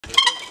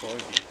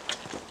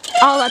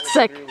Oh, that's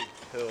sick.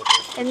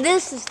 And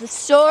this is the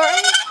story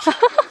of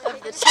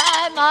the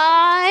time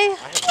I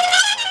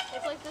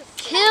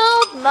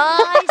killed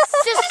my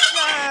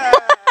sister.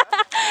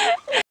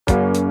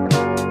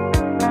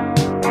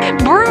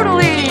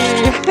 Brutally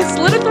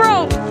slit her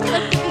throat.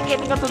 Like the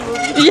beginning of a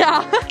movie.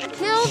 Yeah.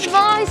 Killed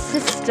my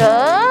sister.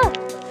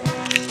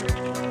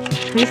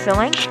 Are you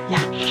filming?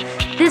 Yeah.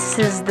 This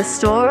is the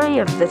story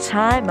of the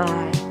time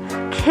I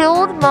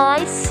killed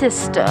my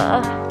sister.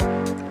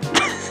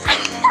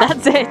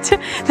 That's it.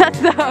 That's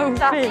the whole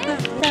thing.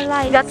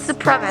 That's the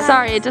premise.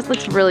 Sorry, it just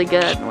looks really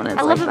good when it's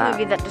I love like a that.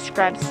 movie that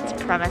describes its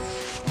premise.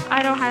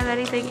 I don't have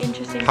anything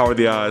interesting. How are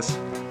the eyes?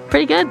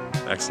 Pretty good.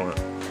 Excellent.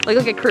 Like,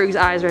 look at Krug's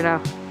eyes right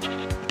now.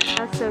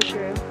 That's so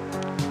true.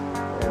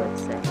 I would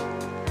say.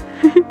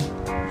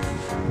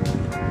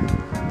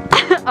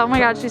 Oh my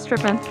god, she's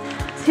tripping.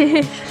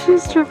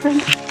 She's tripping.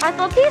 I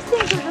thought these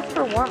things were just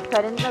for warmth.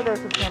 I didn't know there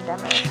was a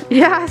pandemic.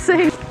 Yeah,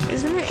 same.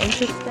 Isn't it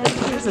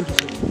interesting?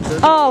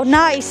 Oh,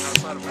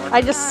 nice.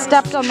 I just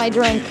stepped on my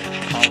drink.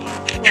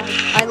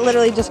 I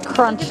literally just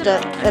crunched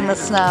it in the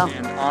snow.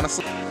 And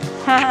honestly,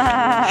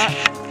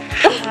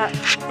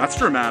 that's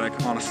dramatic,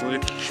 honestly.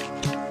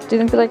 Do you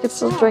think that I could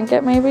still drink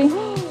it, maybe?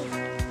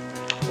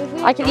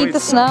 I can eat the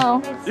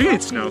snow. You can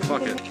eat snow,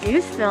 fuck it.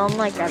 You film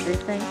like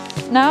everything.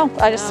 No,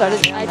 I just started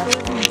doing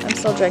it. I'm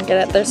still drinking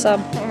it. There's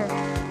some.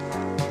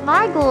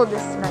 My goal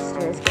this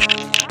semester is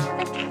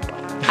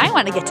I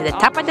want to get to the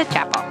top of the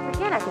chapel.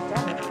 forget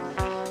academic.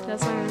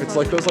 That's what It's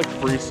like those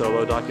free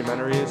solo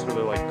documentaries where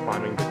they're like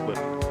climbing the cliff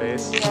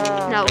face.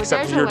 No,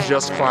 Except there's a you're way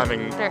just up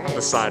climbing there. There the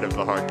is. side of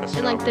the hardness.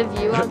 And like the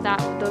view of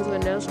those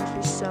windows must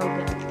be so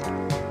good.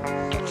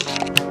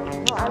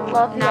 I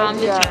love the No, I'm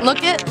idea. just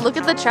Look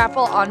at the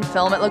chapel on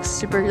film. It looks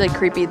super like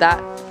creepy.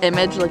 That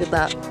image. Look at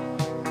that.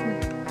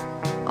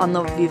 On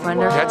the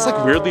viewfinder. Yeah, it's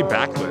like weirdly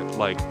backlit.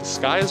 Like the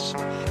sky is.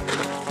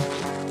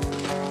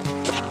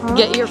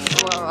 Get your.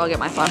 Whoa, I'll get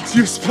my phone.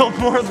 You spilled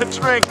more of the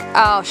drink.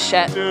 Oh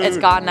shit! Dude. It's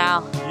gone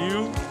now.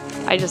 You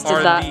I just did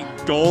are that.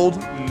 the gold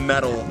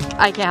medal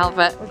I can't help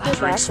it.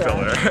 drink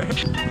spiller.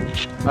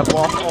 I've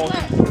lost all.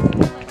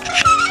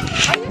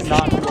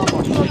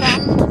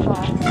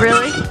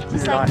 Really?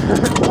 Brad!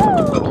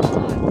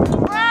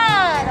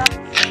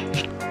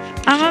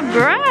 I'm a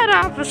bride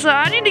officer.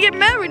 I need to get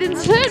married in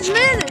 10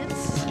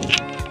 minutes.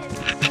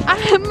 I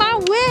have my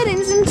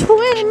wedding's in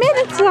 20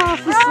 minutes,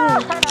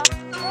 officer.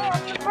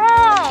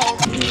 Brad!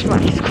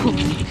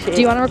 Do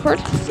you want to record?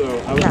 So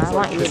I I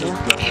want you to.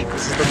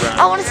 This is the round.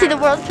 I want to see the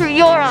world through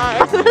your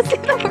eyes. I want to see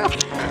the world.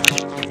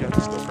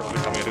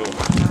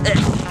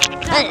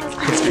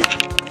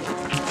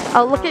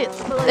 Oh, look at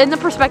in the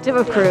perspective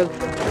of Krug.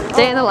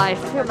 Day in the life.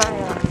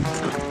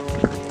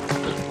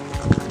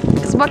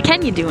 Because what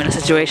can you do in a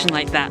situation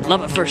like that?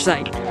 Love at first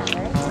sight.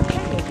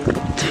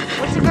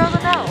 What's a girl to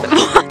know?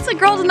 What's a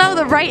girl to know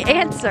the right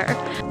answer?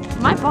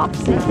 My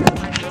popsy.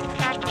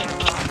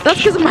 That's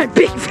because of my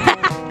big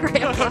fat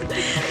grandpa.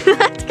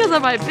 That's because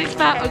of my big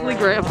fat ugly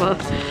grandpa.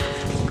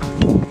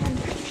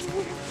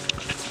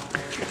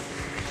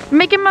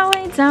 Making my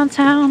way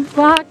downtown,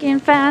 walking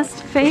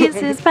fast,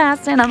 faces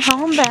past, and I'm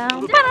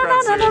homebound.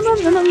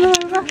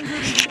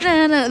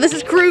 This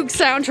is Krug's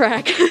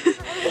soundtrack.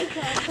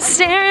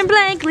 Staring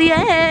blankly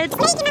ahead.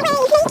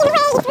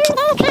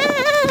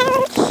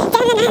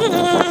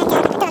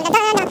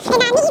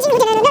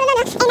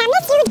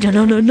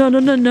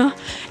 No.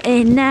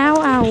 And now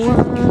I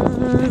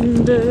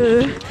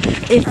wonder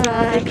if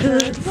I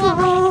could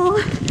fall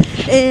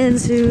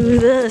into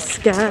the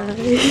sky.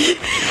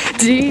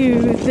 Do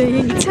you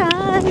think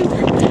time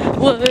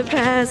would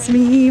pass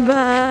me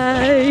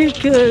by?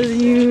 'Cause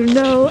you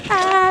know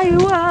I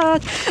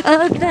walk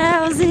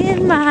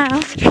 1,000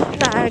 miles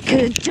if I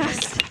could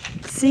just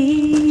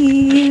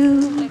see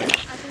you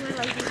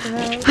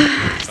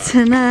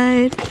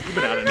tonight.